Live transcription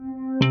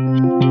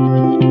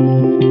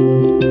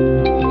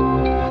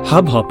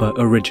Hubhopper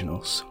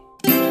Originals.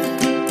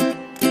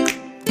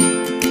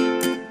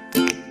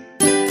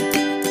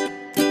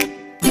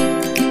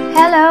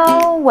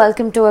 Hello,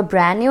 welcome to a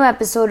brand new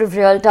episode of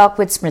Real Talk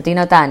with Smriti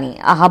Nathani,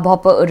 a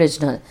Hubhopper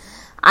original.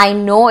 I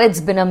know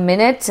it's been a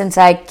minute since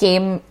I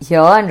came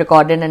here and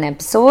recorded an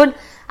episode.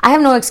 I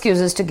have no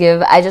excuses to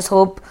give. I just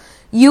hope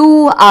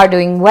you are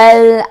doing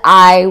well.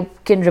 I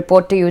can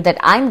report to you that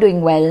I'm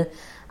doing well.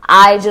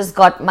 I just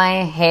got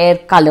my hair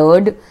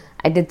colored.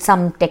 I did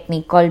some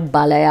technique called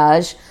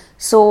balayage.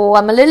 So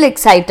I'm a little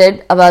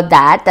excited about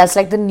that. That's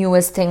like the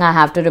newest thing I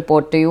have to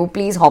report to you.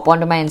 Please hop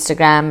onto my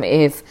Instagram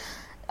if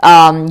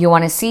you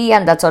want to see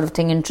and that sort of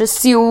thing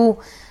interests you.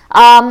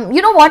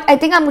 You know what? I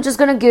think I'm just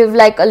going to give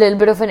like a little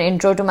bit of an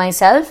intro to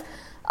myself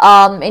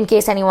in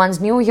case anyone's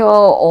new here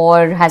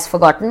or has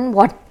forgotten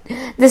what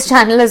this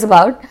channel is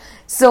about.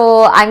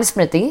 So I'm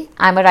Smriti.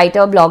 I'm a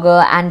writer,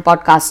 blogger and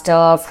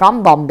podcaster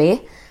from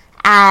Bombay.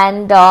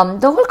 And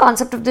the whole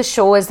concept of this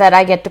show is that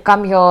I get to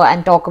come here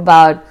and talk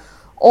about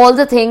all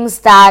the things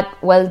that,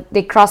 well,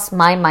 they cross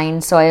my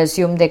mind. So I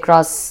assume they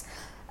cross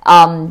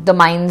the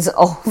minds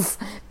of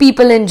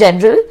people in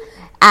general.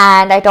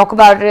 And I talk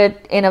about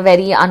it in a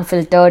very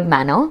unfiltered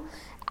manner.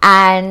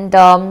 And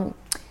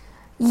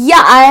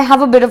yeah, I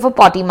have a bit of a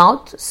potty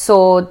mouth.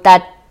 So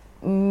that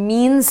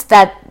means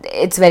that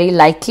it's very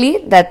likely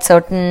that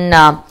certain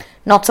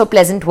not so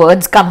pleasant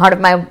words come out of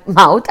my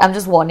mouth. I'm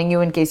just warning you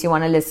in case you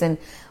want to listen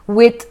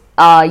with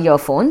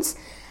earphones.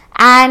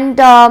 And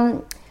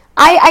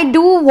I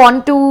do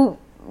want to,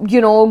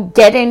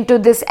 get into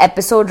this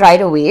episode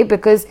right away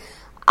because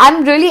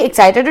I'm really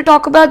excited to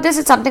talk about this.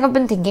 It's something I've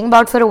been thinking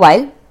about for a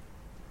while.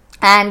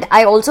 And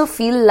I also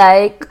feel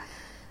like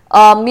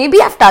maybe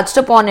I've touched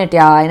upon it, in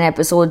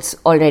episodes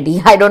already.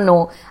 I don't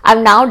know.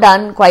 I've now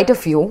done quite a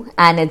few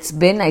and it's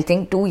been, I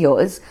think, 2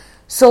 years.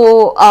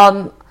 So,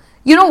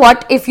 you know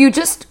what? I feel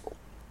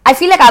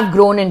like I've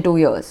grown in 2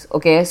 years,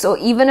 okay? So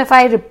even if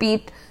I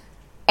repeat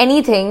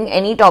anything,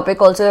 any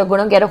topic, also you're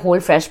going to get a whole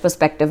fresh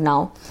perspective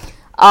now.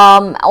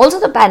 Also,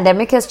 the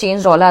pandemic has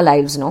changed all our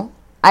lives, no?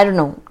 I don't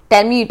know.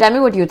 Tell me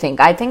what you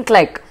think. I think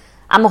like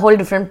I'm a whole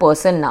different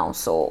person now.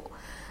 So,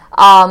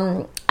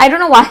 I don't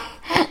know why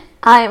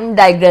I'm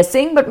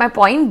digressing, but my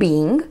point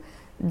being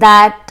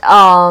that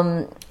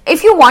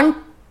if you want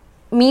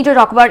me to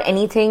talk about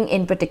anything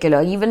in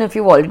particular, even if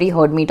you've already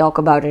heard me talk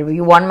about it, if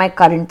you want my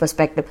current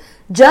perspective,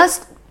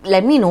 just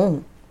let me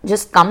know.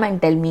 Just come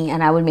and tell me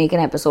and I will make an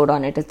episode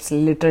on it. It's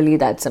literally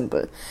that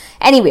simple.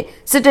 Anyway,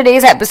 so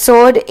today's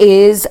episode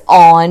is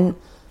on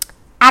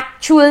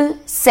actual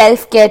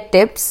self-care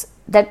tips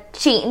that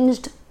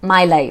changed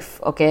my life,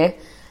 okay?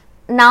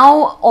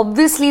 Now,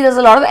 obviously, there's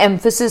a lot of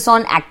emphasis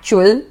on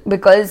actual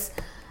because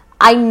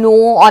I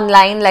know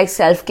online, like,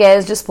 self-care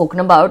is just spoken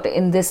about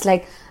in this,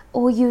 like,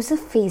 oh, use a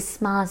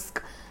face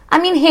mask. I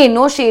mean, hey,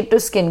 no shade to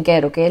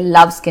skincare, okay?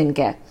 Love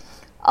skincare.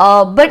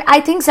 But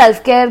I think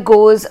self-care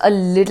goes a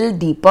little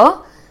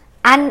deeper.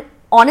 And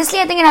honestly,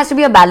 I think it has to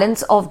be a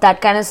balance of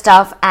that kind of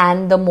stuff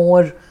and the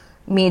more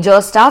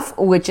major stuff,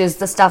 which is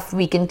the stuff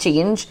we can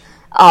change,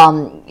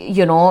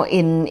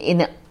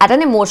 in at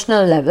an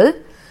emotional level.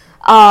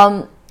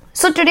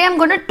 So today I'm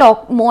going to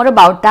talk more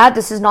about that.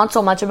 This is not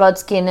so much about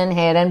skin and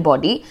hair and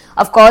body.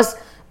 Of course,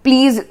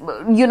 please,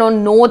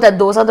 know that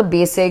those are the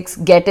basics.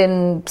 Get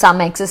in some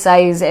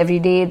exercise every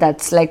day.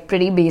 That's like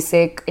pretty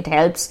basic. It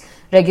helps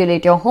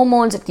regulate your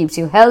hormones. It keeps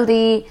you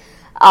healthy.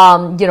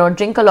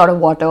 Drink a lot of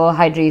water.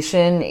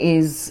 Hydration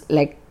is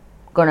like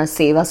gonna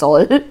save us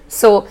all.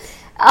 So,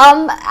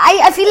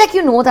 I feel like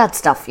that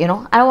stuff, I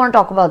don't want to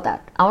talk about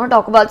that. I want to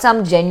talk about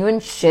some genuine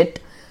shit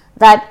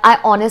that I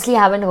honestly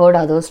haven't heard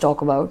others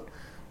talk about.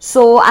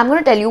 So I'm going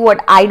to tell you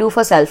what I do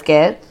for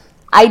self-care.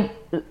 I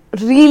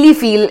really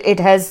feel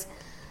it has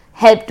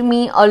helped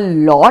me a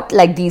lot,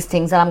 like these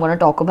things that I'm going to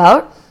talk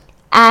about.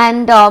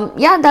 And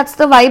that's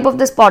the vibe of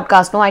this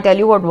podcast. No, I tell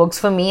you what works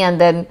for me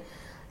and then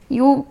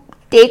you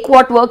take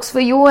what works for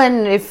you,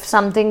 and if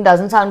something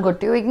doesn't sound good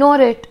to you, ignore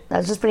it.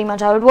 That's just pretty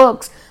much how it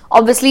works.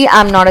 Obviously,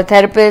 I'm not a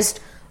therapist.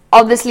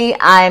 Obviously,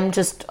 I'm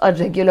just a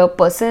regular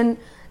person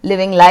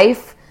living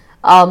life,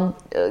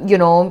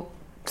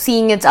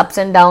 seeing its ups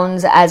and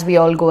downs as we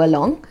all go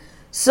along.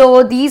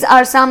 So these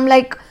are some,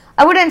 like,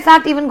 I would in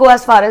fact even go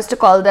as far as to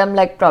call them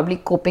like probably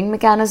coping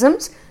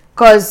mechanisms,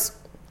 because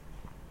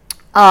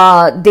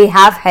they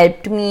have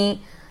helped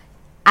me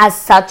as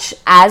such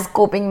as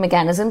coping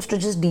mechanisms to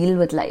just deal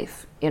with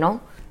life,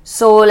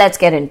 So let's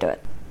get into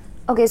it.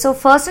 Okay, so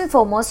first and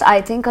foremost,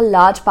 I think a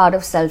large part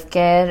of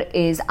self-care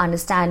is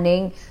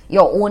understanding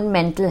your own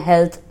mental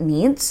health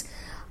needs.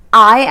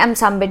 I am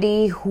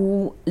somebody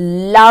who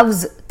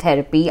loves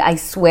therapy. I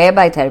swear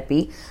by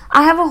therapy.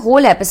 I have a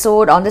whole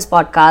episode on this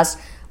podcast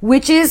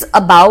which is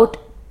about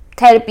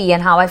therapy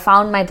and how I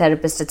found my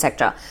therapist,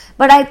 etc.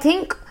 But I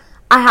think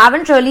I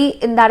haven't really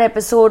in that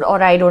episode,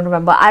 or I don't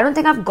remember, I don't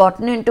think I've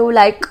gotten into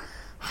like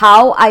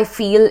how I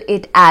feel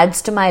it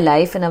adds to my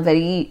life in a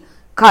very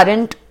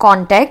current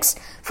context.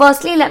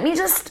 Firstly, let me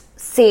just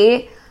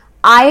say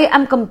I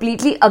am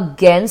completely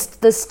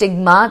against the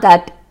stigma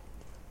that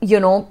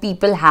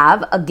people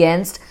have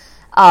against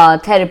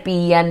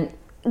therapy and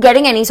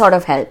getting any sort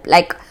of help.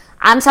 Like,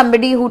 I'm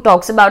somebody who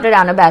talks about it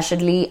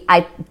unabashedly.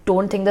 I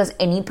don't think there's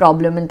any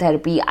problem in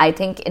therapy. I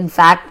think, in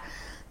fact,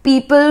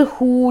 people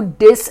who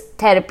diss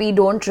therapy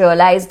don't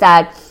realize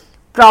that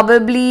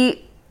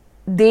probably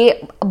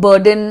they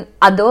burden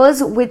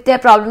others with their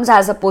problems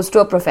as opposed to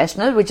a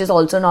professional, which is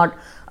also not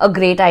a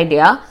great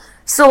idea.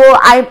 So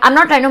I'm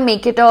not trying to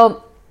make it a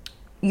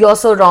you're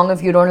so wrong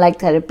if you don't like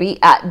therapy.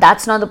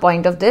 That's not the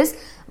point of this.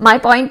 My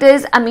point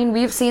is,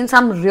 we've seen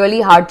some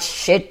really hard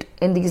shit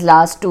in these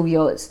last 2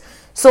 years.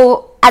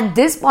 So at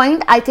this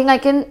point, I think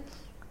I'm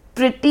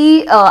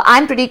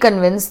pretty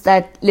convinced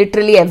that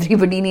literally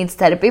everybody needs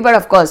therapy. But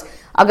of course,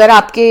 agar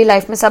aapke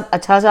life mein sab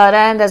acha ja raha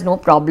hai and there's no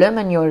problem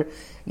and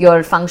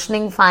you're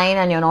functioning fine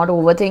and you're not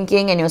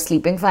overthinking and you're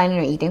sleeping fine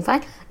and you're eating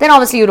fine, then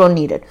obviously you don't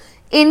need it.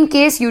 In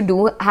case you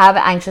do have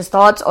anxious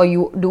thoughts or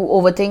you do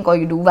overthink or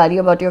you do worry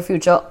about your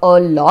future a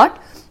lot,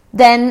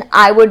 then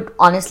I would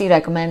honestly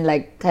recommend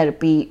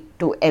therapy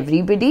to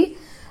everybody.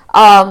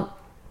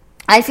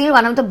 I feel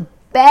one of the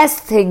best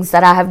things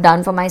that I have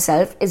done for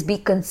myself is be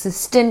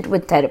consistent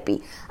with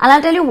therapy. And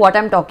I'll tell you what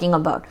I'm talking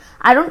about.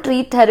 I don't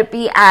treat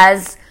therapy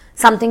as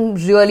something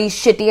really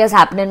shitty has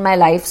happened in my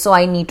life, so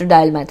I need to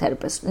dial my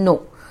therapist.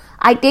 No.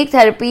 I take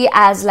therapy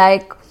as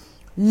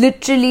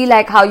literally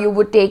how you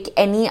would take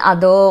any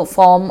other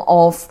form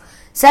of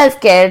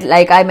self-care,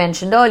 like I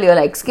mentioned earlier,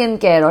 like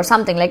skincare or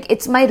something.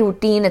 It's my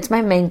routine, it's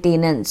my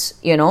maintenance,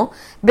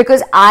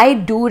 because I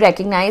do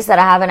recognize that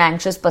I have an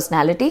anxious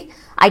personality.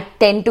 I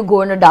tend to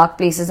go into dark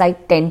places, I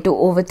tend to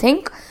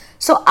overthink.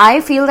 So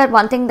I feel that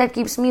one thing that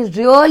keeps me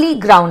really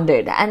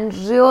grounded and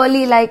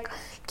really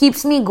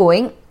keeps me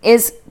going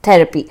is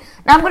therapy.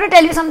 Now I'm going to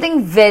tell you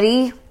something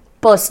very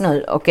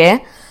personal,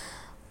 okay?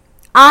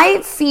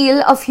 I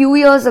feel a few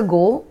years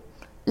ago,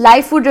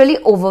 life would really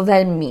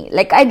overwhelm me.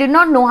 I did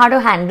not know how to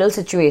handle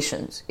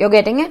situations. You're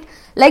getting it?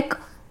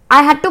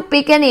 I had to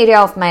pick an area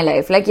of my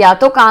life. या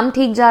तो काम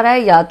ठीक जा रहा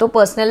है, या तो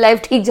personal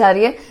life ठीक जा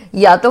रही है,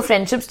 या तो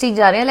friendships ठीक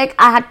जा रही है.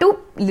 I had to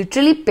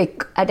literally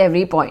pick at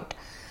every point.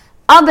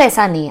 अब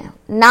ऐसा नहीं है.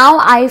 Now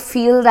I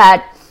feel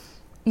that,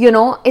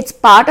 it's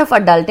part of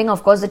adulting,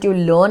 of course, that you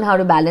learn how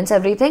to balance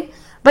everything.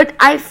 But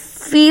I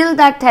feel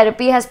that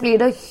therapy has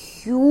played a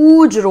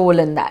huge role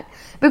in that.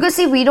 Because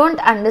see, we don't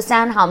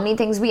understand how many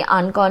things we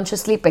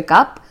unconsciously pick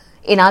up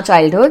in our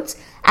childhoods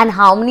and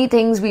how many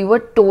things we were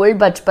told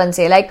bachpan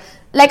se.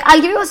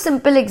 I'll give you a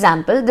simple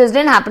example. This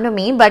didn't happen to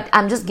me, but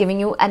I'm just giving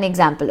you an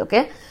example,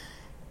 okay?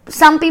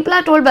 Some people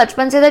are told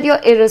bachpan se that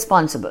you're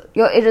irresponsible.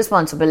 You're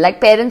irresponsible.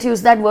 Parents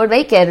use that word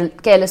very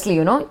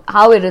carelessly,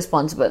 how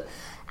irresponsible.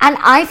 And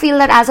I feel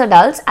that as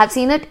adults, I've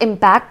seen it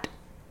impact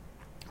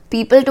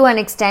people to an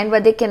extent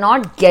where they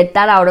cannot get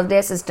that out of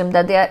their system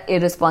that they are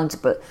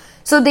irresponsible.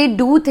 So they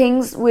do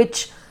things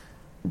which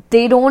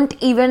they don't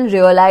even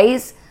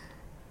realize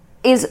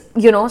is,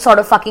 sort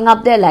of fucking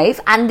up their life,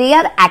 and they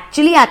are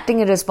actually acting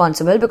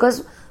irresponsible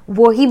because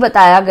wohi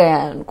bataya gaya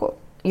hai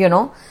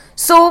unko,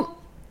 So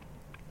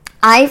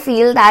I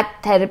feel that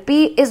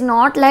therapy is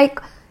not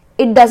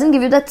it doesn't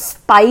give you that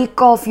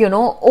spike of,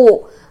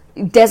 oh,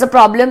 there's a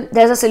problem,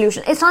 there's a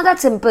solution. It's not that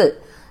simple.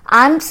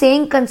 I'm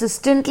saying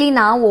consistently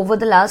now over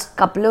the last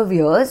couple of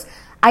years,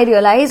 I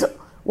realize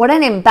what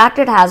an impact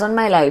it has on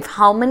my life,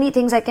 how many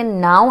things I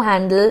can now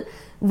handle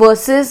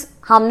versus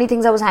how many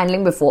things I was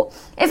handling before.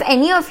 If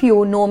any of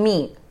you know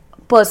me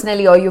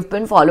personally or you've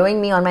been following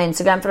me on my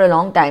Instagram for a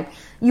long time,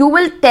 you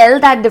will tell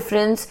that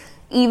difference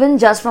even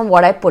just from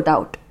what I put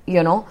out.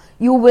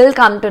 You will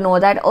come to know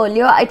that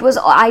earlier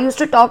I used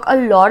to talk a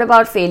lot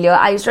about failure.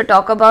 I used to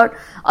talk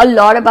a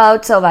lot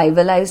about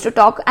survival. I used to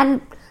talk, and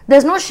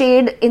there's no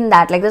shade in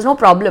that. There's no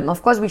problem.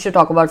 Of course, we should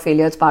talk about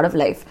failure. It's part of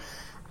life.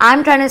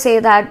 I'm trying to say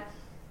that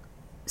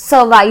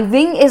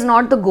surviving is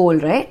not the goal,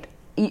 right?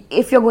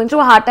 If you're going through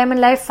a hard time in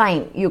life,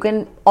 fine. You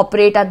can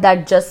operate at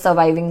that just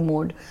surviving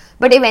mode.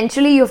 But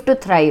eventually you have to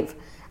thrive.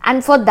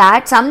 And for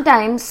that,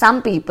 sometimes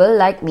some people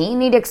like me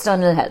need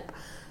external help.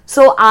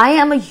 So I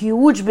am a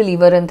huge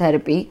believer in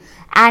therapy.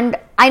 And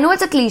I know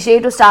it's a cliche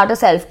to start a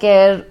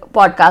self-care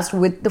podcast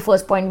with the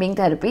first point being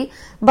therapy.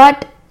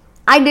 But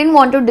I didn't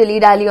want to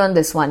dilly-dally on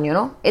this one,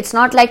 It's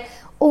not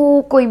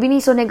oh, koi bhi nahi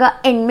sunega,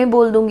 end mein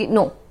bol dungi.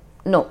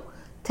 No.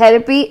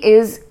 Therapy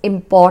is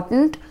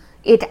important.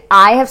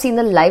 I have seen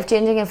the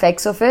life-changing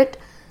effects of it.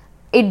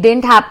 It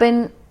didn't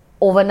happen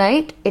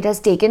overnight. It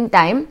has taken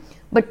time.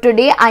 But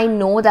today I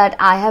know that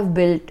I have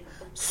built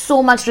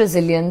so much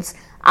resilience.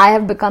 I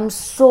have become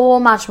so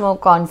much more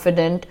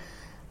confident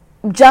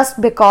just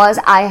because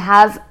I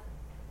have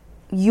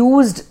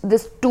used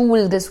this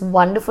tool, this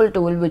wonderful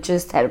tool, which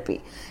is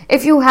therapy.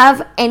 If you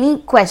have any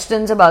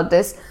questions about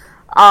this,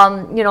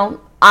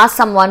 ask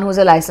someone who's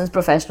a licensed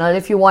professional.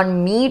 If you want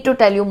me to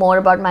tell you more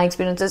about my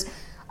experiences,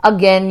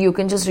 again, you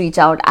can just reach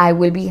out. I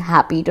will be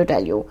happy to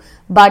tell you.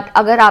 But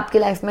agar aapke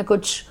life mein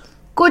kuch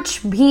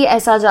bhi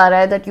aisa ja raha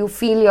hai that you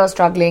feel you're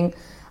struggling,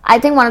 I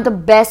think one of the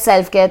best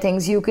self-care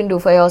things you can do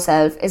for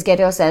yourself is get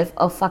yourself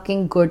a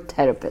fucking good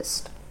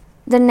therapist.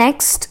 The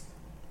next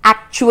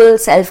actual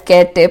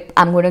self-care tip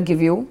I'm going to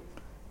give you.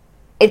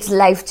 It's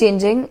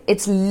life-changing.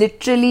 It's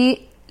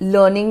literally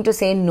learning to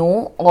say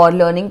no or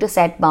learning to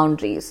set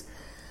boundaries.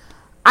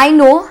 I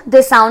know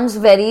this sounds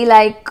very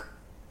like,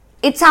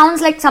 it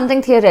sounds like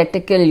something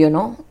theoretical, you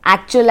know.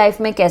 Actual life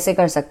में कैसे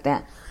कर सकते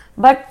हैं?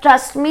 But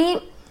trust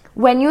me,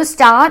 when you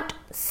start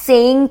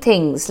saying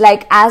things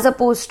like, as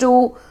opposed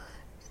to,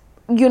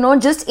 you know,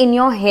 just in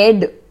your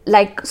head,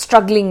 like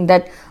struggling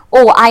that,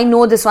 oh, I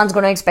know this one's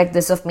going to expect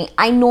this of me.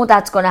 I know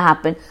that's going to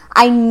happen.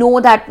 I know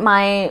that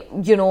my,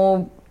 you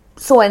know,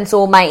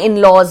 so-and-so, my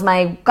in-laws,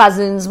 my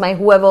cousins, my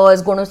whoever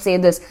is going to say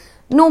this.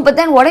 No, but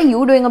then what are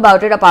you doing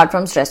about it apart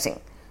from stressing?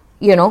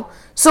 You know?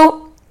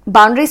 So,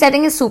 boundary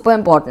setting is super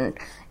important.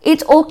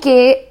 It's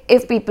okay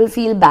if people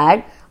feel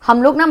bad.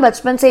 हम लोग ना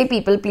बचपन से ही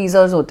people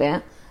pleasers होते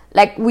हैं.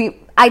 Like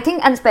I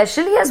think, and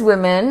especially as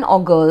women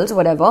or girls,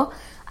 whatever,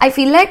 I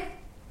feel like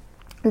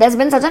there's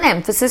been such an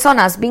emphasis on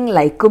us being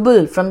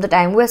likable from the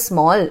time we're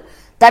small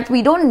that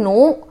we don't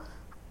know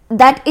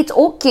that it's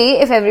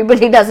okay if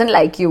everybody doesn't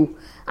like you.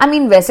 I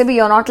mean, वैसे भी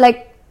you're not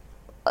like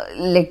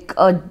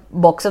a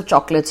box of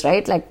chocolates,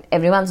 right? Like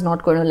everyone's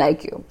not going to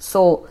like you.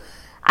 So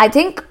I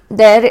think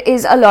there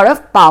is a lot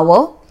of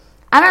power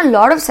and a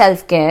lot of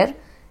self-care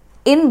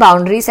in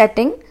boundary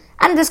setting,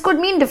 and this could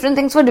mean different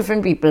things for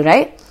different people,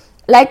 right?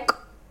 Like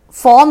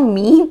for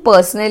me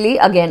personally,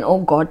 again, oh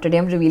god, today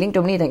I'm revealing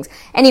too many things.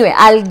 Anyway,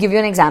 I'll give you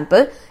an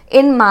example.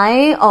 In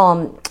my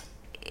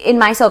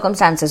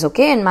circumstances,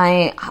 okay, in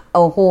my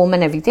home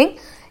and everything,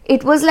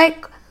 it was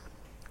like,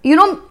 you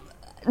know,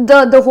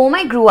 the home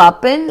I grew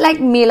up in, like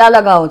mela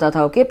laga hota tha,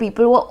 okay?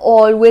 People were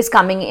always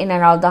coming in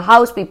and out of the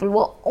house. People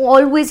were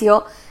always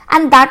here.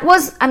 And that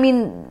was, I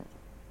mean,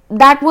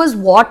 that was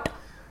what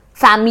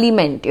family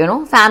meant, you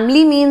know?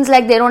 Family means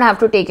like they don't have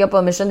to take your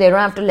permission. They don't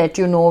have to let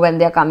you know when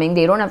they're coming.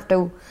 They don't have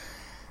to.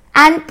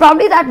 And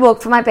probably that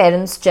worked for my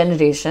parents'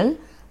 generation.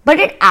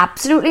 But it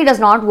absolutely does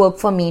not work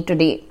for me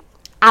today.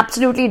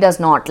 Absolutely does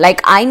not.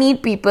 Like, I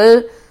need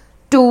people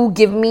to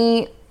give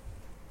me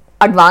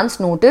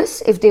advance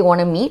notice if they want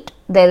to meet.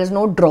 There is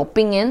no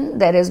dropping in.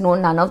 There is no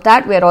none of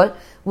that. We're all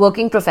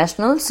working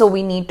professionals, so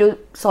we need to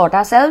sort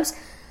ourselves.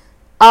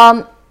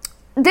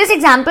 This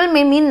example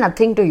may mean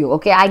nothing to you,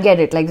 okay? I get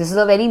it. Like, this is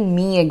a very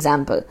me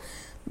example.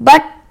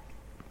 But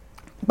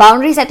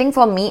boundary setting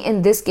for me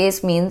in this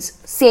case means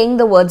saying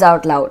the words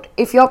out loud.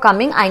 If you're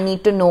coming, I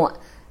need to know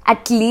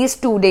at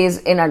least 2 days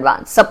in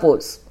advance.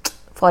 Suppose,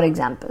 for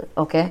example,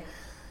 okay?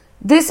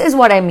 This is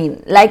what I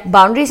mean. Like,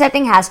 boundary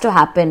setting has to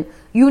happen.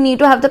 You need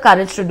to have the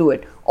courage to do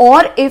it.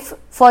 Or if,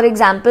 for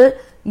example,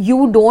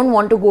 you don't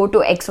want to go to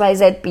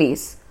XYZ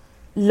place,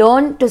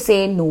 learn to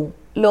say no.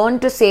 Learn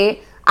to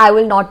say, I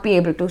will not be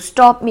able to.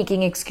 Stop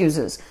making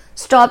excuses.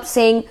 Stop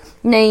saying,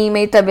 nahi,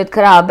 meri tabiyat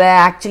kharab hai,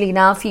 actually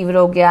na, fever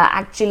ho gaya,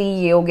 actually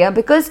ye ho gaya.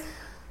 Because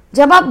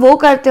जब आप वो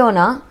करते हो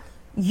ना,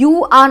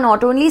 you are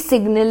not only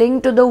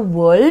signaling to the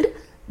world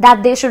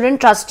that they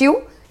shouldn't trust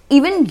you,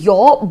 even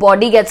your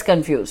body gets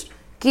confused.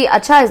 Ki,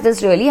 acha, is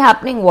this really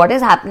happening? What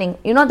is happening?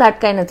 You know,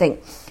 that kind of thing.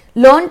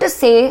 Learn to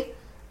say,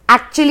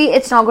 actually,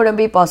 it's not going to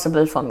be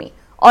possible for me.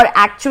 Or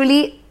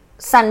actually,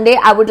 Sunday,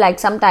 I would like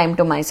some time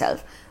to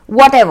myself.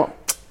 Whatever.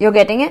 You're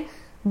getting it?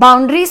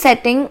 Boundary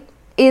setting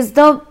is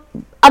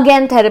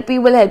again, therapy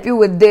will help you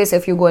with this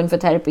if you go in for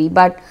therapy.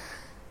 But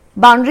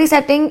boundary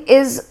setting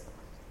is,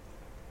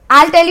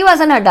 I'll tell you as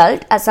an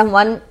adult, as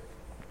someone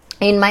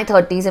in my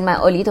 30s, in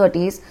my early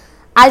 30s,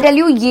 I'll tell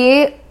you,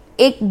 ये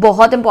एक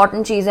बहुत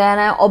important चीज़ है, and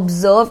I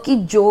observe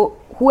कि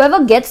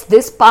whoever gets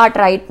this part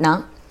right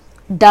now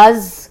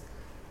does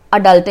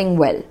adulting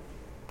well.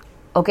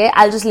 Okay,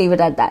 I'll just leave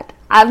it at that.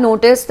 I've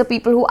noticed the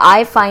people who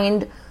I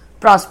find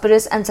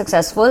prosperous and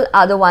successful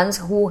are the ones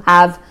who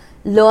have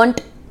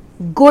learnt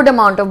good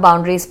amount of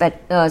boundary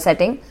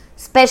setting,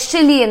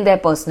 especially in their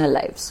personal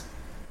lives.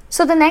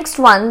 So the next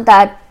one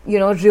that, you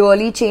know,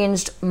 really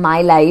changed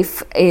my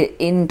life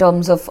in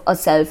terms of a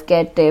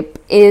self-care tip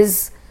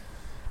is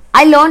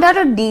I learned how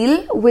to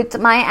deal with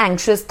my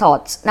anxious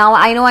thoughts. Now,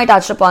 I know I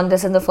touched upon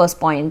this in the first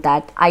point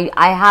that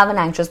I have an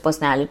anxious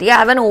personality. I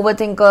have an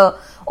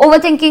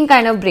overthinking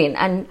kind of brain.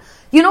 And,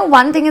 you know,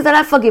 one thing is that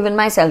I've forgiven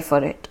myself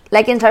for it.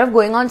 Like, instead of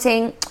going on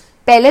saying,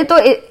 pehle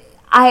to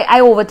I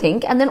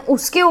overthink, and then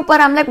uske upar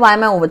I'm like, why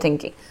am I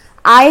overthinking?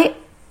 I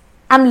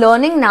am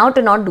learning now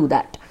to not do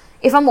that.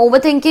 If I'm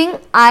overthinking,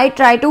 I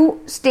try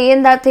to stay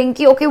in that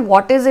thinking, okay,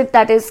 what is it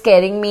that is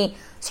scaring me,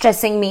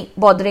 stressing me,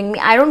 bothering me?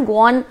 I don't go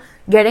on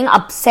getting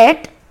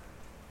upset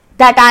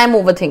that I am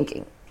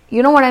overthinking.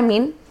 You know what I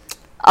mean?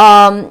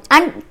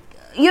 And,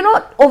 you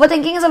know,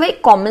 overthinking is a very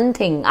common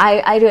thing.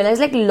 I realize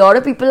like a lot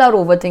of people are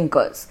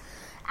overthinkers.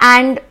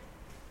 And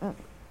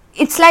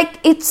it's like,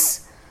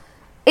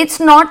 it's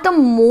not the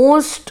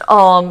most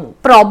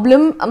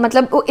problem,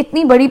 matlab,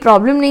 itni badi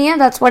problem nahi hai,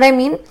 that's what I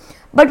mean.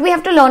 But we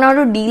have to learn how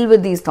to deal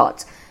with these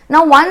thoughts.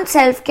 Now, one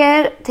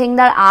self-care thing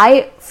that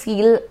I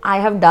feel I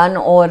have done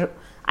or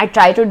I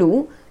try to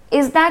do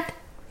is that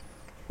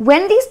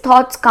when these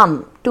thoughts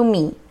come to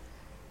me,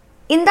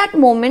 in that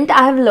moment,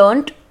 I have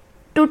learned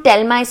to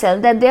tell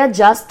myself that they are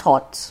just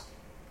thoughts.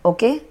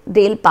 Okay?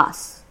 They'll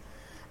pass.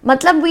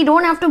 Matlab, we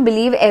don't have to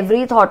believe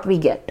every thought we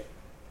get.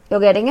 You're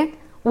getting it?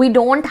 We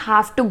don't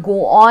have to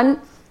go on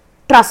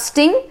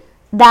trusting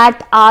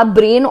that our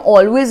brain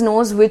always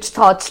knows which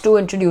thoughts to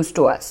introduce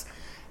to us.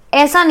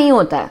 ऐसा नहीं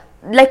होता है.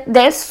 Like,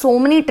 there's so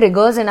many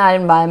triggers in our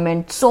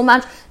environment, so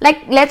much.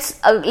 Like,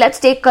 let's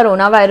take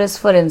coronavirus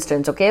for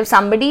instance, okay? If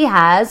somebody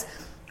has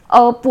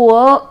a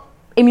poor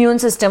immune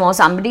system or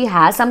somebody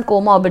has some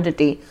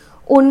comorbidity,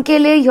 unke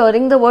liye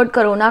hearing the word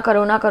corona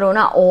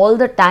all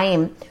the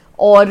time,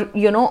 or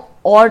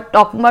or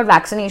talking about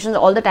vaccinations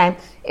all the time,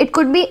 it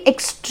could be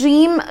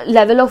extreme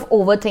level of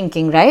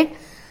overthinking, right?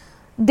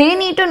 They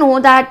need to know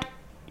that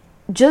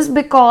just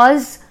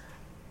because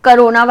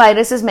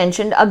coronavirus is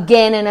mentioned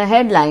again in a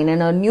headline,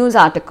 in a news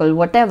article,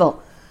 whatever,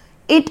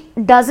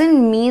 it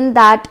doesn't mean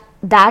that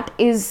that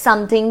is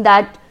something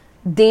that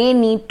they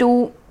need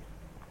to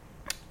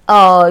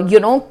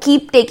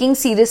keep taking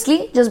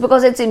seriously just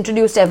because it's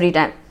introduced every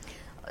time.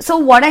 So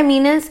what I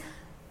mean is,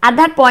 at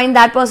that point,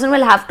 that person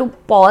will have to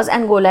pause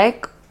and go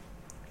like,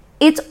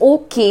 it's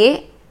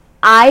okay,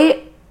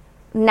 I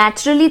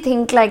naturally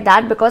think like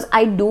that because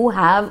I do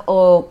have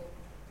a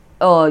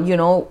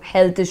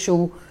health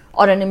issue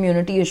or an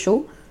immunity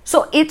issue.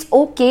 So it's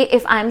okay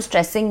if I'm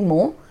stressing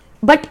more,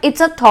 but it's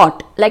a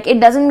thought. Like, it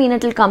doesn't mean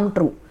it will come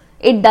true.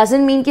 It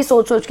doesn't mean कि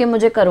सोच के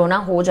मुझे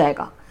corona हो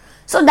जाएगा.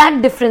 So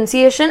that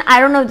differentiation, I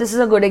don't know if this is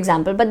a good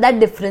example, but that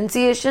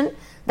differentiation,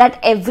 that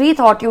every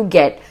thought you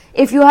get,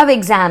 if you have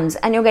exams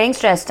and you're getting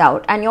stressed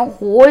out and your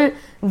whole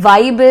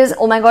vibe is,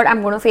 oh my god,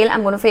 I'm going to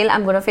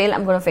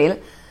fail,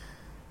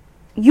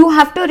 you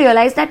have to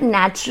realize that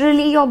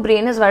naturally your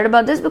brain is worried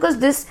about this because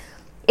this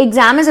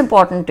exam is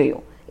important to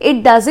you.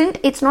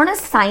 It's not a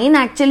sign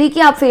actually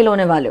कि आप fail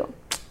होने वाले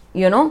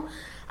हो,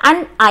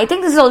 and I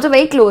think this is also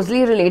very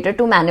closely related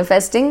to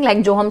manifesting,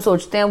 like जो हम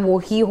सोचते हैं वो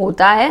ही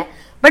होता है.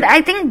 But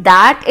I think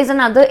that is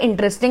another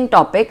interesting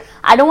topic.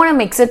 I don't want to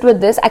mix it with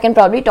this. I can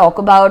probably talk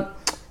about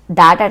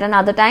that at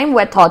another time,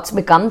 where thoughts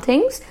become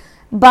things.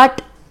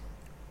 But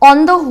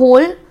on the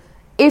whole,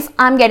 if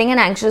I'm getting an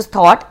anxious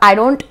thought, I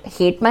don't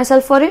hate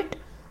myself for it.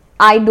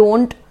 I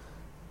don't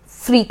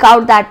freak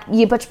out that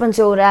ये बचपन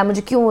से हो रहा है,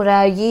 मुझे क्यों हो रहा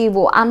है ये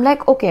वो. I'm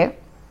like, okay,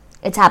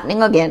 it's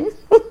happening again.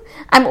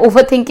 I'm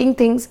overthinking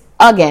things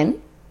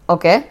again,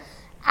 okay?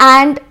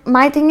 And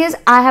my thing is,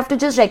 I have to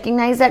just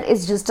recognize that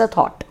it's just a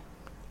thought.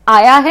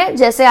 आया है,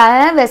 जैसे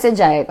आया है वैसे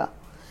जाएगा.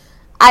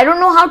 I don't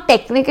know how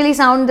technically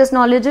sound this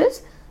knowledge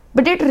is,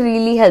 but it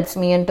really helps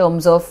me in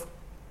terms of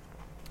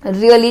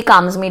really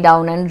calms me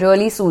down and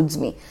really soothes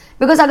me.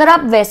 Because अगर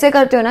आप वैसे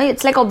करते हो ना,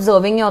 it's like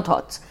observing your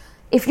thoughts.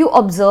 If you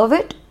observe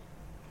it,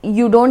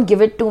 you don't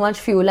give it too much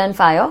fuel and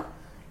fire.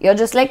 You're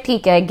just like,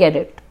 ठीक है, I get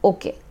it.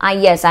 Okay,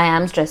 yes, I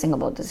am stressing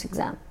about this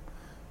exam.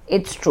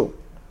 It's true.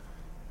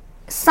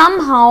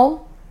 Somehow,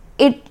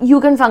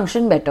 you can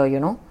function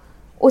better,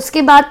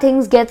 Uske baad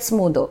things get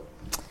smoother.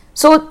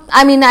 So,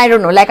 I mean, I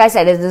don't know. Like I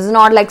said, this is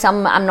not like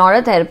I'm not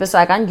a therapist, so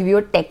I can't give you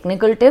a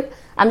technical tip.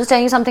 I'm just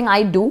telling you something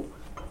I do.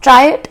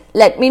 Try it.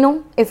 Let me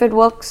know if it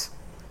works.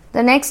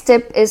 The next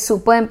tip is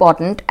super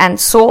important and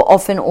so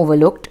often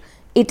overlooked.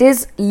 It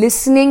is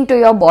listening to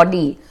your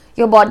body.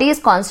 Your body is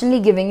constantly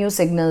giving you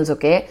signals,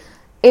 okay?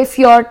 If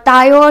you're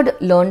tired,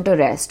 learn to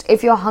rest.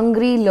 If you're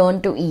hungry,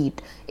 learn to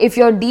eat. If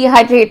you're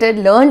dehydrated,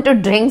 learn to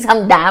drink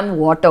some damn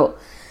water.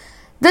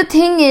 The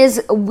thing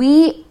is,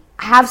 we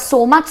have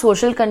so much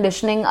social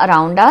conditioning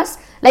around us.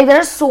 Like, there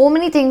are so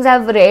many things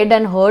I've read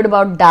and heard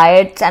about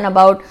diets and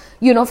about,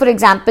 for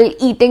example,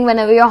 eating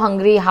whenever you're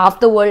hungry. Half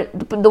the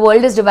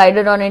world is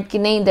divided on it. Ki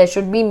nahi, there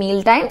should be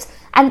meal times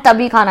and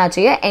tabhi khana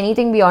chahiye.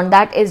 Anything beyond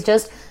that is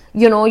just,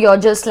 you're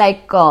just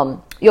like,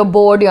 you're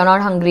bored, you're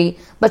not hungry.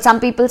 But some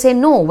people say,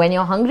 no, when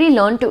you're hungry,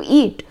 learn to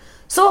eat.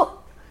 So,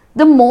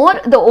 the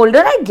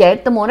older I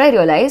get, the more I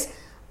realize,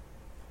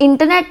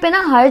 internet पे ना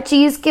हर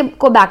चीज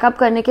को backup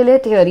करने के लिए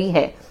theory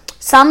है.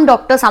 Some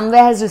doctor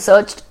somewhere has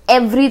researched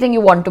everything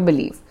you want to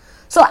believe.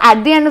 So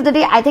at the end of the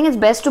day, I think it's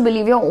best to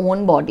believe your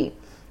own body.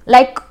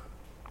 Like,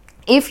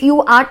 if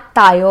you are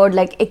tired,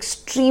 like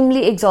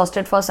extremely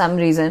exhausted for some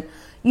reason,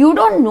 you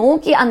don't know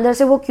कि अंदर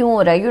से वो क्यों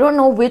हो रहा है. You don't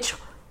know which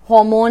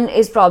hormone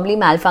is probably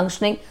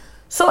malfunctioning.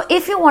 So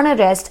if you want to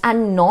rest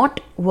and not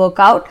work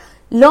out,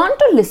 learn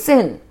to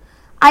listen.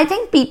 I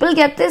think people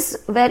get this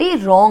very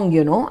wrong,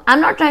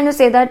 I'm not trying to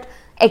say that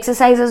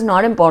exercise is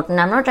not important.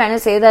 I'm not trying to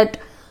say that,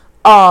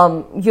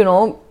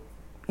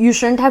 you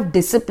shouldn't have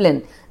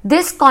discipline.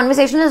 This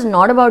conversation is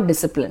not about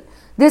discipline.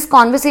 This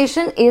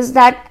conversation is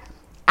that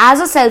as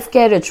a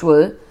self-care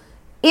ritual,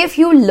 if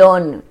you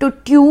learn to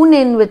tune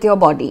in with your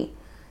body,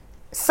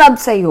 sab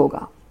sahi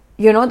hoga.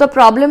 The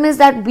problem is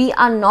that we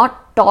are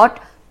not taught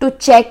to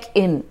check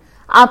in.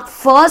 Our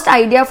first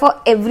idea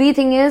for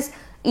everything is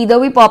either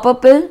we pop a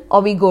pill or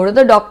we go to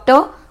the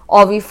doctor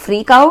or we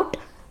freak out.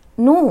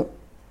 No.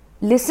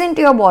 Listen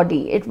to your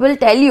body. It will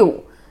tell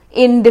you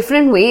in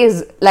different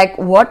ways like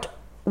what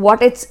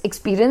it's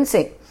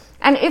experiencing.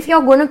 And if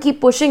you're going to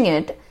keep pushing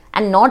it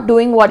and not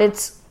doing what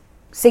it's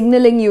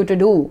signaling you to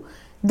do,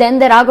 then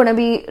there are going to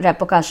be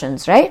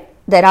repercussions, right?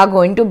 That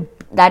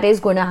is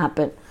going to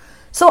happen.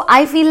 So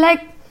I feel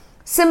like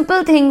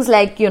simple things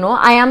like,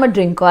 I am a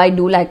drinker, I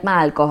do like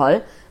my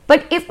alcohol.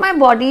 But if my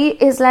body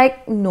is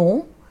like,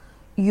 no,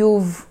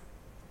 you're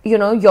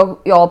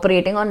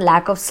operating on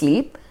lack of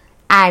sleep,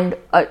 and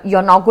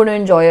you're not going to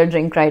enjoy a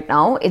drink right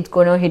now, it's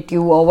going to hit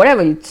you or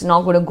whatever, it's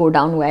not going to go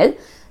down well,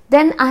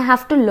 then I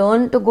have to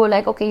learn to go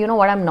like, okay, you know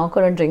what, I'm not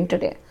going to drink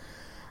today.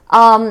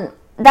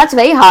 That's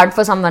very hard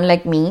for someone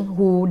like me,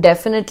 who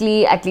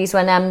definitely, at least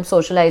when I'm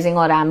socializing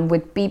or I'm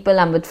with people,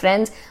 I'm with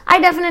friends, I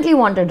definitely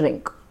want a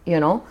drink,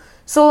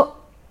 So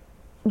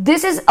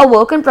this is a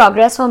work in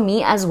progress for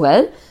me as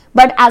well.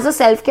 But as a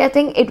self-care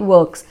thing, it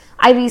works.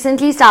 I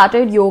recently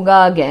started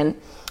yoga again.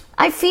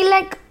 I feel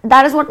like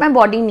that is what my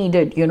body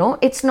needed,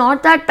 It's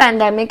not that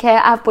pandemic hai,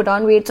 I've put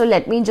on weight, so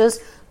let me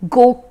just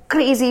go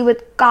crazy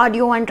with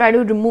cardio and try to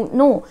remove.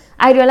 No,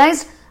 I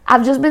realized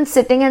I've just been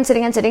sitting and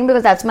sitting and sitting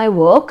because that's my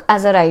work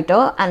as a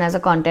writer and as a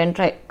content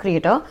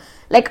creator.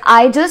 Like,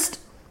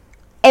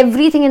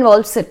 everything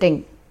involves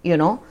sitting,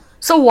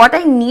 So what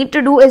I need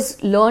to do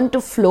is learn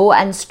to flow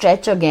and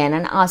stretch again,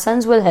 and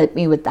asanas will help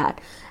me with that.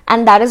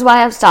 And that is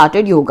why I've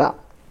started yoga.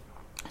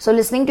 So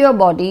listening to your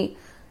body,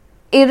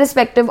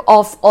 irrespective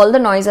of all the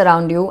noise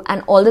around you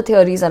and all the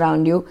theories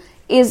around you,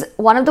 is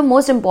one of the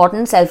most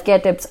important self-care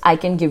tips I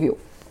can give you.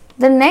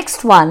 The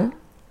next one,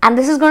 and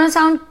this is going to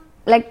sound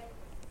like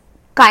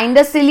kind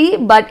of silly,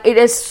 but it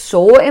is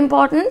so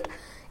important,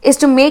 is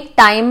to make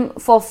time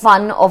for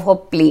fun or for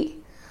play.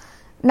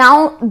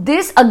 Now,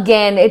 this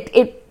again,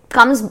 it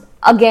comes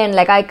again,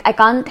 like I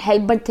can't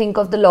help but think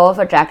of the law of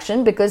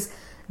attraction, because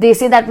they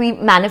say that we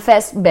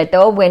manifest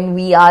better when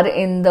we are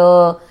in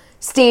the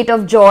state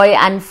of joy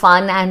and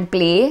fun and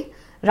play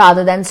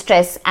rather than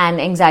stress and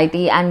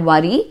anxiety and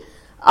worry.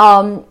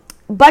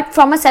 But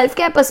from a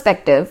self-care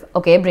perspective,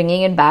 okay,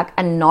 bringing it back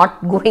and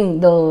not going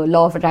the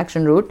law of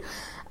attraction route,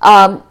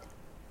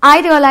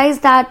 I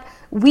realized that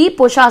we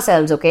push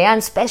ourselves, okay, and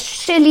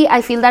especially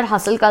I feel that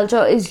hustle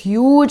culture is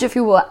huge if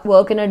you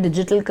work in a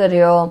digital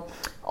career,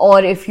 or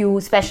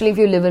especially if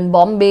you live in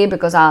Bombay,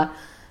 because our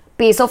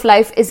pace of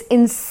life is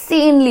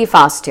insanely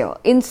fast here.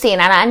 Insane.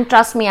 And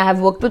trust me, I have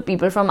worked with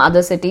people from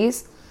other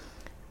cities.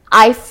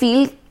 I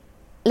feel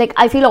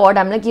odd.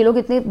 I'm like, ye log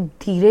itne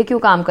dheere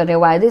kyun kaam kar rahe?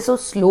 Why are they so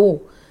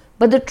slow?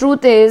 But the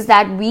truth is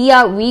that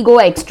we go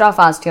extra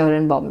fast here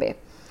in Bombay.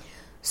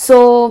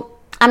 So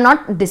I'm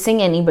not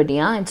dissing anybody.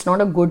 It's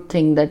not a good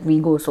thing that we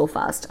go so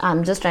fast.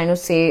 I'm just trying to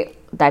say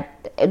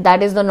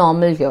that is the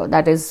normal here.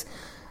 That is,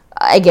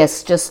 I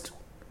guess, just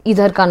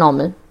idhar ka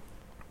normal.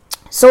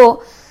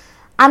 So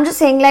I'm just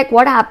saying, like,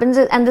 what happens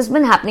is, and this has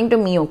been happening to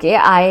me, okay,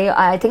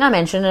 I think I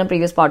mentioned in a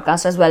previous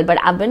podcast as well, but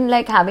I've been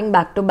like having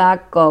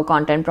back-to-back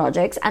content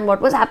projects, and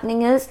what was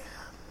happening is,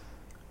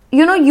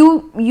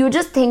 you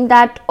just think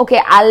that,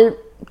 okay, I'll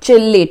chill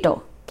later,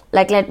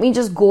 like, let me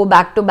just go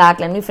back to back,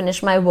 let me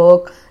finish my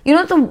work,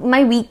 so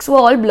my weeks were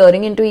all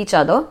blurring into each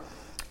other,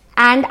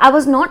 and I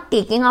was not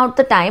taking out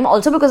the time,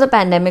 also because the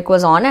pandemic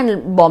was on,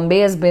 and Bombay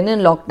has been in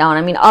lockdown.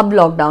 I mean, ab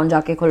lockdown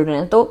jaake khul rahe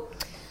hain, so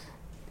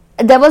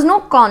there was no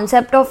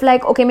concept of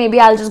like, okay, maybe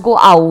I'll just go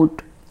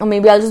out, or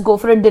maybe I'll just go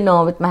for a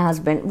dinner with my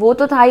husband. Wo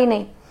to tha hi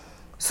nahi.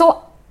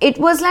 So it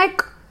was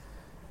like,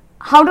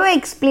 how do I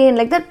explain?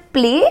 Like, that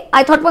play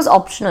I thought was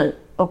optional,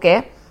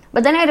 okay?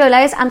 But then I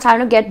realized I'm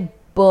starting to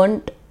get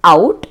burnt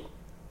out,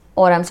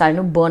 or I'm starting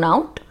to burn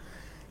out.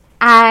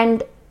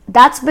 And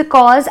that's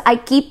because I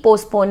keep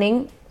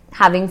postponing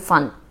having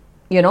fun,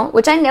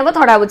 which I never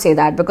thought I would say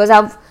that, because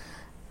I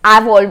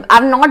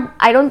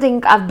don't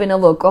think I've been a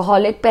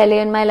workaholic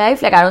pehle in my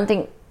life. Like, I don't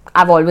think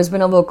I've always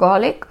been a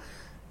workaholic.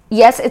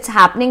 Yes, it's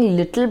happening a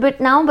little bit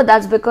now, but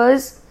that's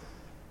because,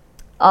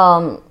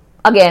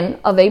 again,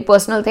 a very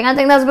personal thing. I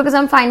think that's because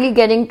I'm finally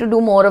getting to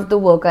do more of the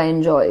work I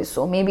enjoy.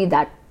 So maybe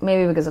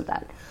because of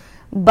that.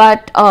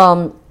 But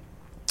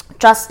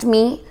trust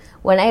me,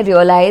 when I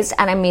realized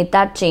and I made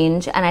that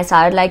change and I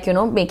started like,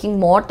 making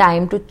more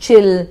time to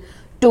chill,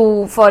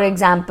 to, for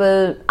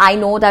example, I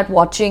know that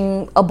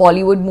watching a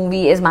Bollywood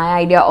movie is my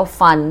idea of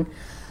fun.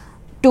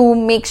 To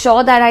make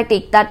sure that I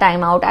take that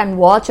time out and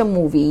watch a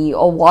movie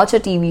or watch a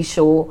TV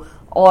show,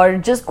 or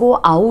just go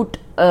out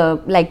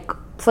like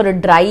for a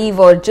drive,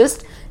 or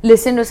just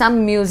listen to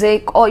some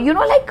music, or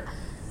like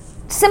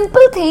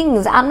simple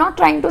things. I'm not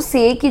trying to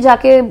say ki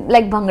jaake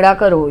like bhangra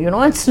karo,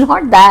 it's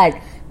not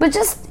that. But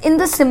just in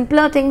the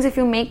simpler things, if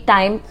you make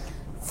time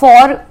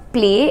for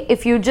play,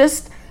 if you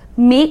just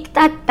make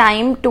that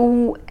time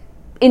to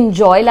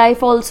enjoy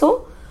life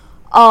also,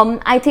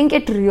 I think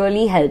it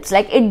really helps.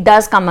 Like, it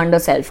does come under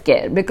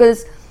self-care,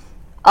 because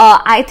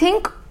I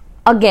think,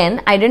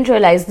 again, I didn't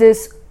realize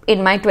this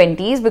in my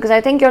 20s, because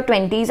I think your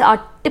 20s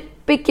are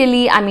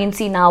typically, I mean,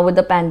 see, now with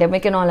the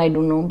pandemic and all, I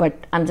don't know, but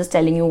I'm just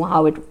telling you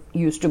how it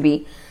used to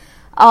be.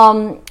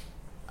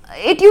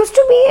 It used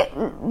to be,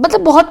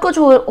 मतलब बहुत कुछ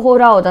हो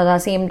रहा होता था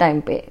same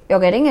time पे. You're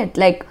getting it?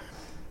 Like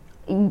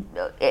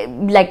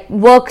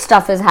work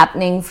stuff is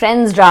happening,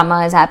 friends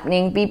drama is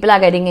happening, people are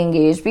getting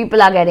engaged,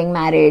 people are getting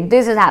married,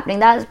 this is happening.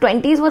 That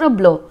 20s were a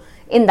blow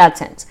in that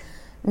sense.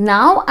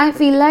 Now I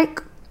feel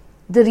like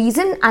the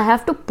reason I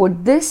have to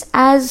put this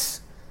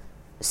as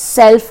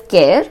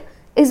self-care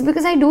is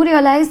because I do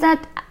realize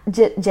that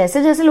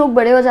जैसे जैसे लोग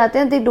बड़े हो जाते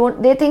हैं,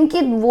 they think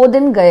कि वो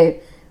दिन गए,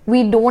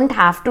 we don't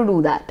have to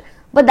do that.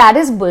 But that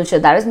is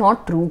bullshit. That is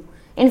not true.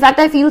 In fact,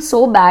 I feel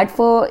so bad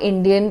for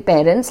Indian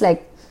parents,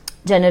 like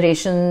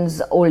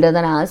generations older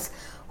than us,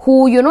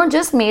 who, you know,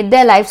 just made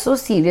their life so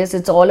serious.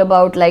 It's all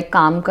about like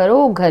काम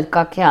करो, घर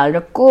का ख्याल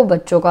रखो,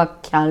 बच्चों का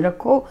ख्याल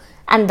रखो,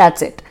 and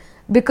that's it.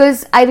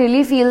 Because I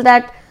really feel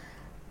that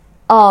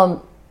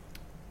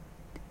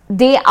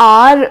they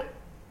are,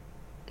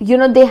 you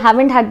know, they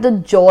haven't had the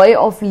joy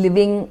of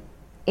living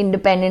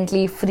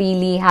independently,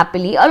 freely,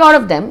 happily. A lot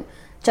of them.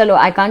 Chalo,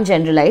 I can't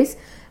generalize.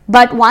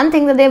 But one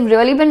thing that they've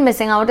really been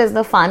missing out is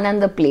the fun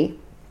and the play.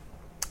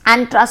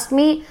 And trust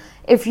me,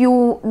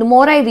 the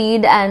more I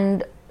read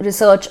and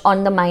research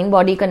on the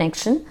mind-body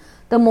connection,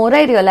 the more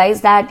I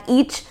realize that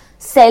each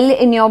cell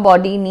in your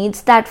body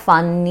needs that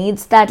fun,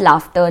 needs that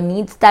laughter,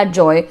 needs that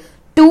joy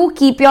to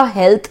keep your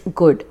health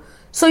good.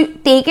 So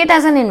take it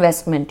as an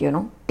investment, you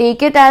know.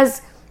 Take it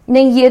as,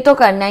 nahin, ye to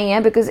karna hi hai,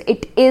 because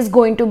it is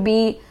going to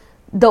be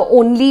the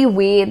only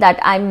way that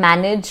I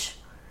manage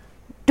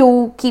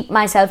to keep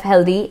myself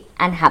healthy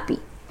and happy.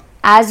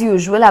 As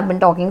usual, I've been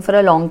talking for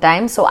a long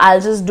time, so I'll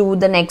just do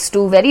the next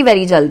two very,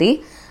 very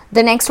jaldi.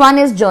 The next one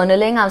is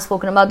journaling. I've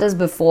spoken about this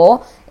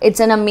before. It's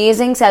an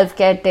amazing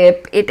self-care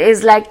tip. It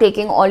is like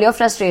taking all your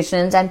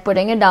frustrations and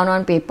putting it down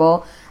on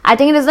paper. I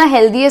think it is the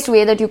healthiest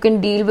way that you can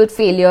deal with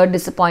failure,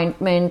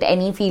 disappointment,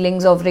 any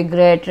feelings of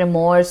regret,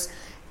 remorse,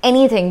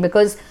 anything,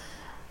 because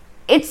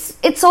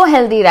it's so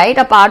healthy, right?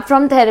 Apart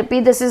from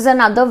therapy, this is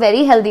another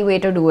very healthy way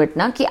to do it.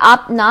 Na? Ki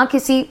aap na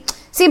kisi...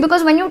 See,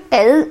 because when you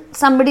tell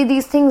somebody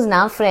these things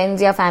now,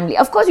 friends or family,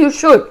 of course you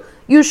should,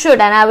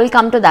 and I will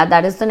come to that.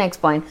 That is the next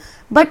point.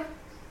 But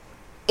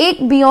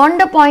एक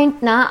beyond a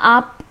point ना,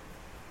 आप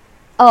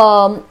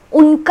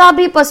उनका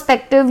भी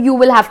perspective you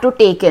will have to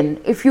take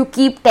in if you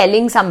keep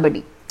telling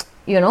somebody,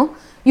 you know,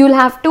 you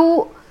have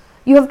to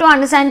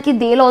understand that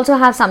they'll also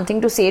have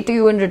something to say to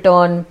you in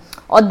return,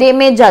 or they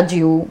may judge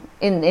you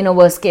in a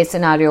worst case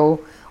scenario,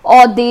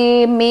 or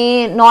they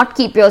may not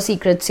keep your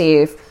secret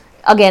safe.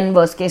 Again,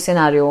 worst case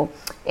scenario.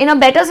 In a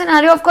better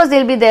scenario, of course,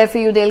 they'll be there for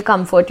you, they'll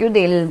comfort you,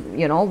 they'll,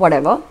 you know,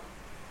 whatever.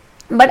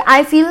 But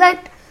I feel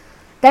that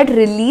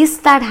release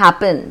that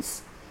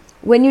happens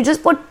when you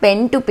just put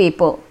pen to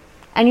paper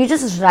and you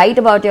just write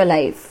about your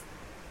life,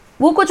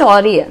 wo kuch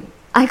aur hi hai.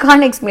 I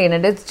can't explain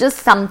it. It's just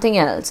something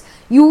else.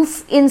 You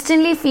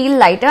instantly feel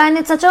lighter, and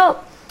it's such a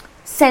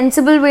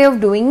sensible way of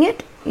doing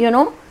it, you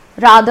know,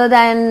 rather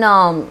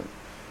than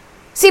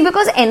see,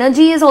 because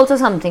energy is also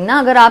something ना.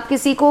 अगर आप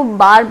किसी को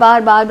बार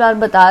बार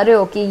बता रहे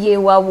हो कि ये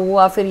हुआ वो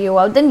हुआ फिर ये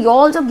हुआ, then you're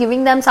also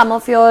giving them some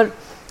of your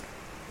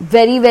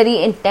very,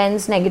 very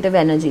intense negative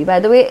energy. By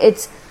the way,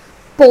 it's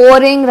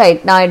pouring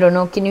right now. I don't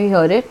know, can you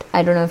hear it?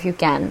 I don't know if you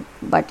can,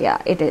 but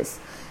yeah, it is.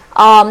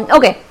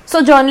 Okay,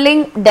 so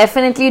journaling,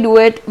 definitely do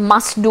it,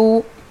 must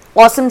do.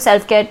 Awesome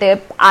self-care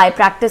tip. I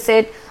practice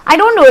it. I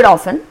don't do it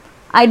often.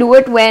 I do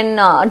it when,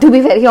 to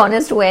be very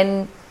honest,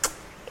 when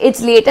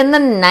it's late in the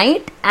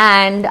night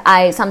and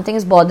something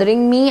is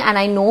bothering me and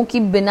I know कि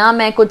बिना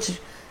मैं कुछ,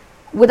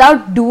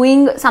 without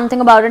doing something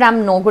about it,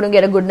 I'm not going to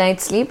get a good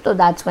night's sleep. So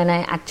that's when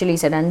I actually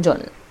sit and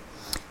journal.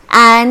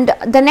 And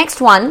the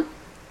next one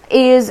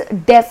is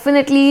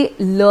definitely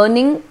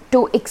learning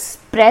to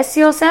express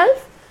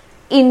yourself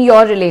in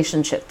your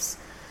relationships.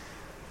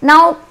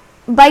 Now,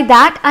 by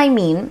that I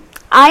mean,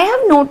 I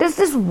have noticed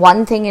this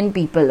one thing in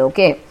people,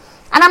 okay?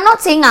 And I'm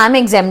not saying I'm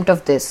exempt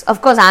of this.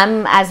 Of course,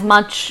 I'm as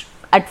much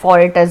at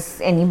fault as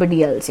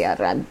anybody else. Yeah,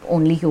 I'm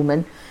only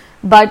human.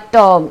 But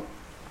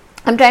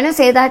I'm trying to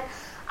say that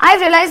I've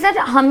realized that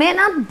हमें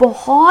ना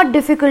बहुत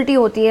difficulty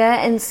होती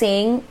है in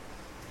saying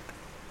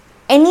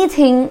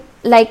anything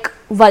like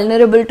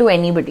vulnerable to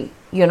anybody.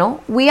 You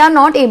know, we are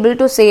not able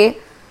to say,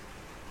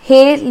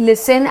 hey,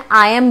 listen,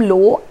 I am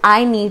low,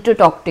 I need to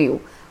talk to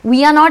you.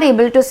 We are not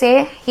able to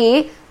say,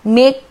 hey,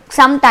 make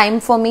some time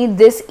for me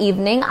this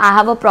evening, I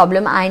have a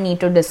problem I need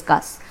to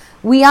discuss.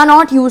 We are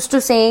not used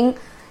to saying,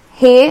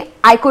 hey,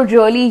 I could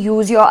really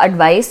use your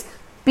advice,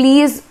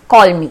 please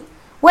call me.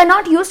 We're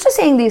not used to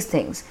saying these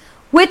things,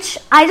 which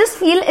I just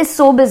feel is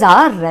so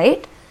bizarre,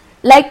 right?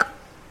 Like,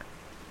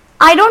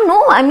 I don't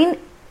know, I mean,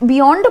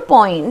 beyond a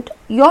point,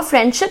 your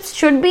friendships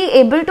should be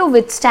able to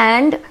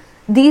withstand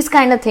these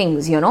kind of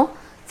things, you know.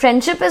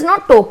 Friendship is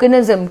not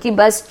tokenism, ki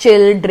bas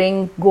chill,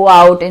 drink, go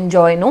out,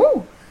 enjoy.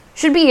 No,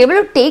 should be able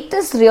to take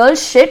this real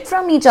shit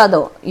from each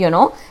other, you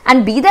know,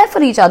 and be there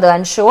for each other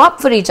and show up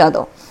for each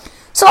other.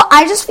 So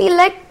I just feel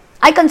like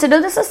I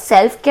consider this a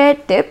self-care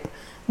tip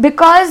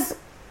because,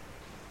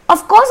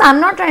 of course,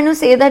 I'm not trying to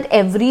say that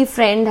every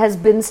friend has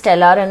been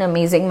stellar and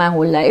amazing my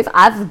whole life.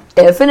 I've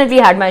definitely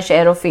had my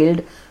share of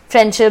failed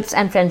friendships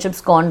and friendships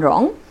gone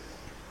wrong.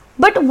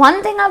 But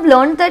one thing I've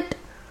learned that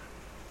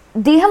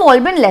they have all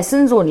been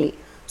lessons only.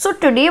 So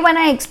today when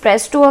I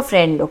express to a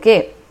friend,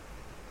 okay,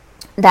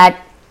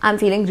 that I'm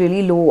feeling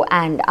really low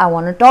and I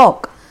want to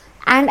talk,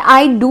 and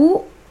I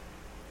do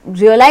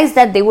realize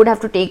that they would have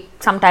to take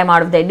some time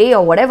out of their day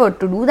or whatever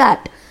to do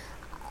that,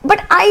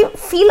 but I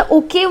feel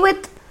okay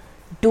with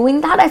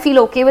doing that, I feel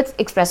okay with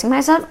expressing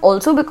myself.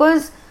 Also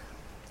because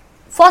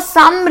for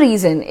some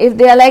reason, if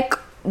they are like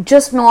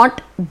just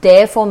not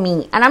there for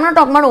me, and I'm not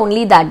talking about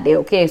only that day,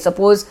 okay,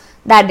 suppose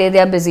that day they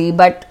are busy,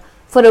 but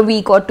for a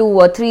week or 2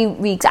 or 3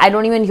 weeks, I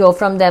don't even hear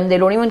from them, they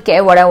don't even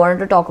care what I wanted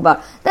to talk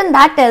about, then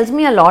that tells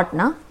me a lot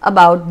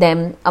about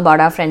them, about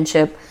our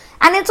friendship.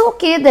 And it's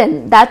okay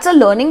then. That's a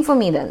learning for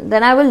me then.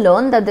 Then I will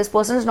learn that this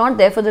person is not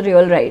there for the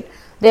real ride.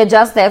 They're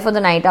just there for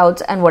the night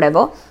outs and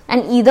whatever.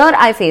 And either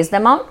I face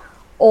them out,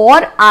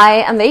 or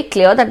I am very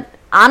clear that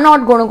I'm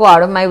not going to go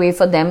out of my way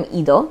for them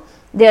either.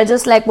 They're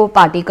just like wo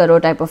party karo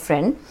type of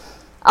friend.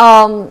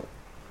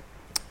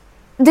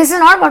 This is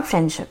not about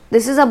friendship.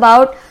 This is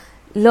about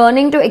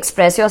learning to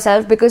express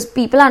yourself, because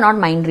people are not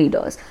mind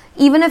readers.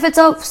 Even if it's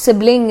a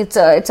sibling, it's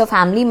a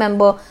family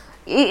member,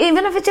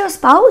 even if it's your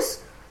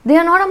spouse, they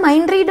are not a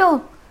mind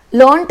reader.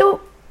 Learn to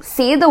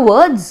say the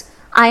words,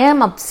 I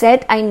am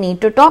upset, I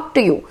need to talk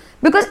to you.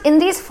 Because in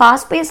these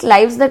fast-paced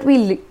lives that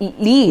we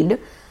lead,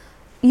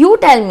 you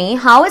tell me,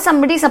 how is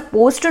somebody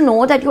supposed to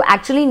know that you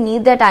actually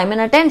need their time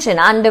and attention,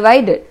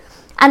 undivided?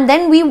 And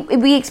then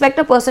we expect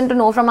a person to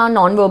know from our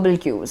non-verbal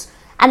cues.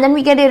 And then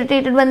we get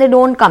irritated when they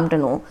don't come to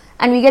know.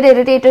 And we get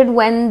irritated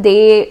when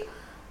they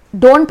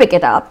don't pick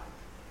it up.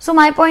 So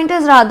my point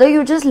is, rather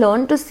you just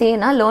learn to say,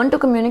 learn to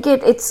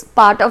communicate. It's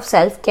part of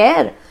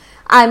self-care.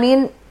 I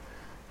mean,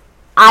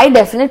 I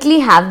definitely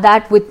have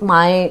that with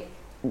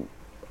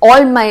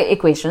all my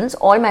equations,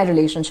 all my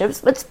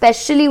relationships, but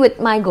especially with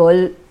my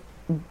girl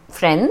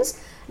friends.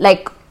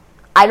 Like,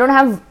 I don't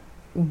have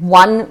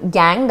one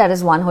gang that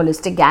is one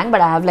holistic gang, but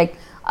I have like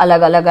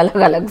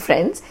alag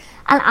friends.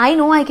 And I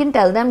know I can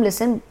tell them,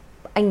 listen,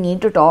 I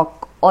need to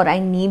talk, or I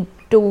need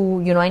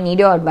to, I need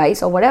your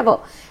advice or whatever.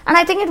 And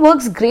I think it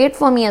works great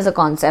for me as a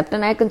concept,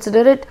 and I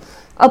consider it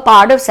a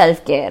part of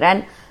self-care.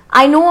 And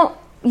I know,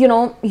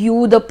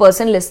 you, the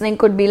person listening,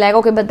 could be like,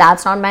 okay, but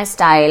that's not my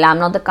style. I'm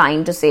not the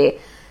kind to say.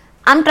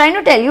 I'm trying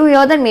to tell you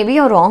here that maybe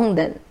you're wrong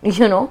then,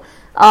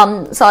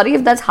 sorry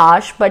if that's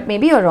harsh, but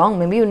maybe you're wrong.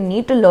 Maybe you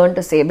need to learn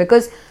to say,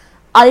 because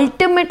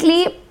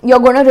ultimately you're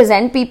going to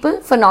resent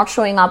people for not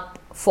showing up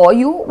for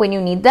you when you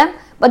need them.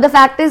 But the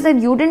fact is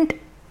that you didn't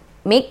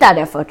make that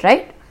effort,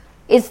 right?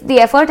 The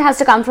effort has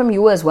to come from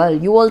you as well.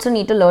 You also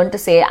need to learn to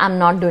say, I'm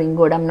not doing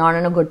good, I'm not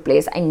in a good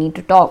place, I need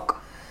to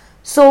talk.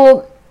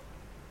 So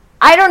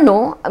I don't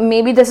know,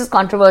 maybe this is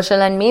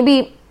controversial and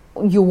maybe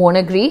you won't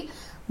agree,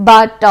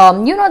 but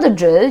you know the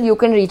drill. You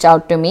can reach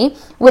out to me.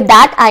 With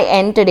that, I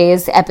end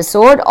today's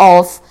episode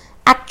of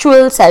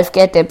actual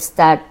self-care tips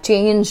that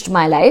changed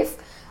my life.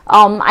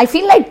 I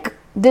feel like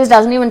this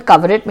doesn't even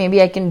cover it.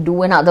 Maybe I can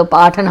do another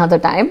part another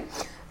time.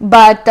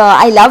 But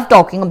I love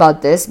talking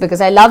about this,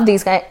 because I love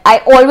these kind. I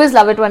always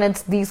love it when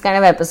it's these kind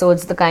of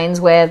episodes, the kinds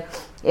where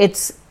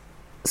it's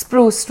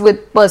spruced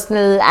with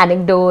personal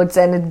anecdotes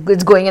and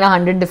it's going in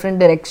 100 different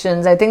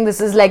directions. I think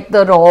this is like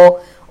the raw,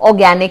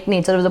 organic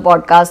nature of the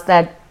podcast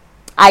that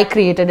I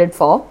created it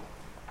for.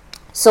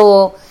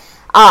 So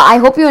I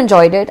hope you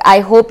enjoyed it.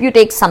 I hope you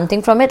take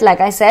something from it. Like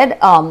I said,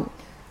 I'm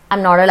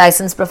not a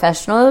licensed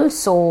professional,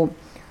 so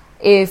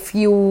if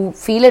you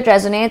feel it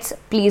resonates,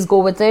 please go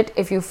with it.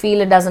 If you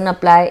feel it doesn't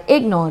apply,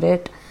 ignore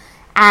it.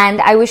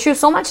 And I wish you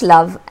so much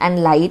love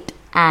and light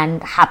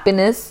and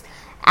happiness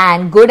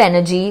and good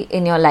energy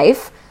in your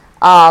life.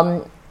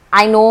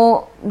 I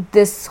know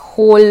this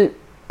whole,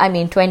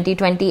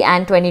 2020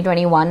 and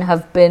 2021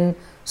 have been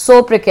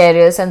so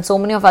precarious, and so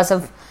many of us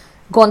have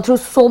gone through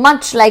so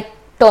much like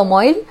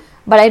turmoil,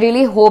 but I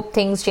really hope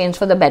things change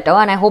for the better,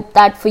 and I hope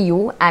that for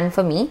you and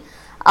for me.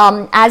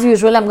 As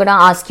usual, I'm going to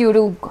ask you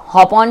to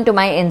hop on to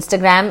my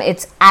Instagram.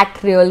 It's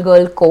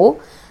 @RealGirlCo.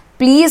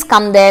 Please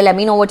come there. Let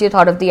me know what you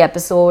thought of the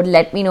episode.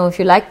 Let me know if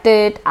you liked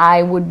it.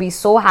 I would be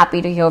so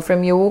happy to hear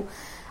from you.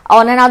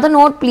 On another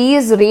note,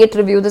 please rate,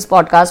 review this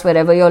podcast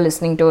wherever you're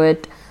listening to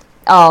it.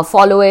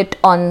 Follow it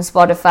on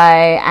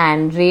Spotify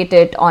and rate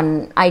it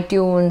on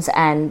iTunes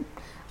and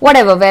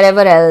whatever,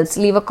 wherever else.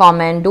 Leave a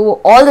comment. Do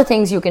all the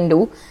things you can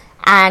do.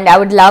 And I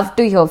would love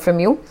to hear from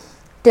you.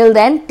 Till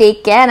then,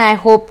 take care, and I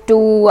hope to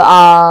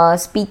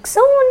speak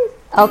soon.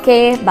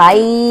 Okay,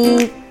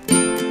 bye.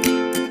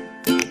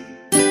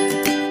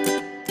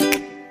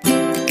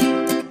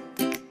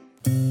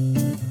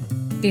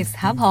 इस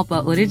hub hopper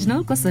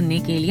original को सुनने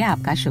के लिए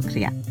आपका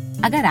शुक्रिया।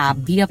 अगर आप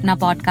भी अपना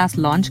पॉडकास्ट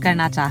लॉन्च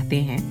करना चाहते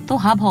हैं, तो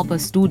हब हॉपर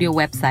स्टूडियो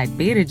वेबसाइट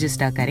पे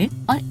रजिस्टर करें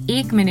और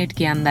 1 मिनट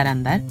के अंदर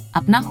अंदर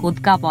अपना खुद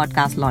का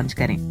पॉडकास्ट लॉन्च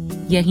करें।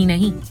 यही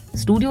नहीं,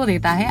 स्टूडियो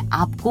देता है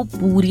आपको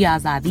पूरी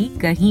आजादी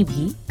कहीं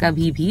भी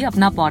कभी भी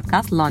अपना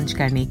पॉडकास्ट लॉन्च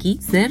करने की,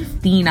 सिर्फ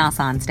 3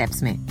 आसान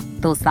स्टेप्स में।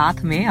 तो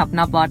साथ में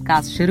अपना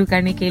पॉडकास्ट शुरू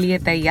करने के लिए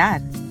तैयार?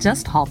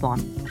 Just hop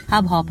on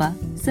hub hopper,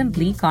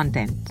 simply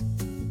content.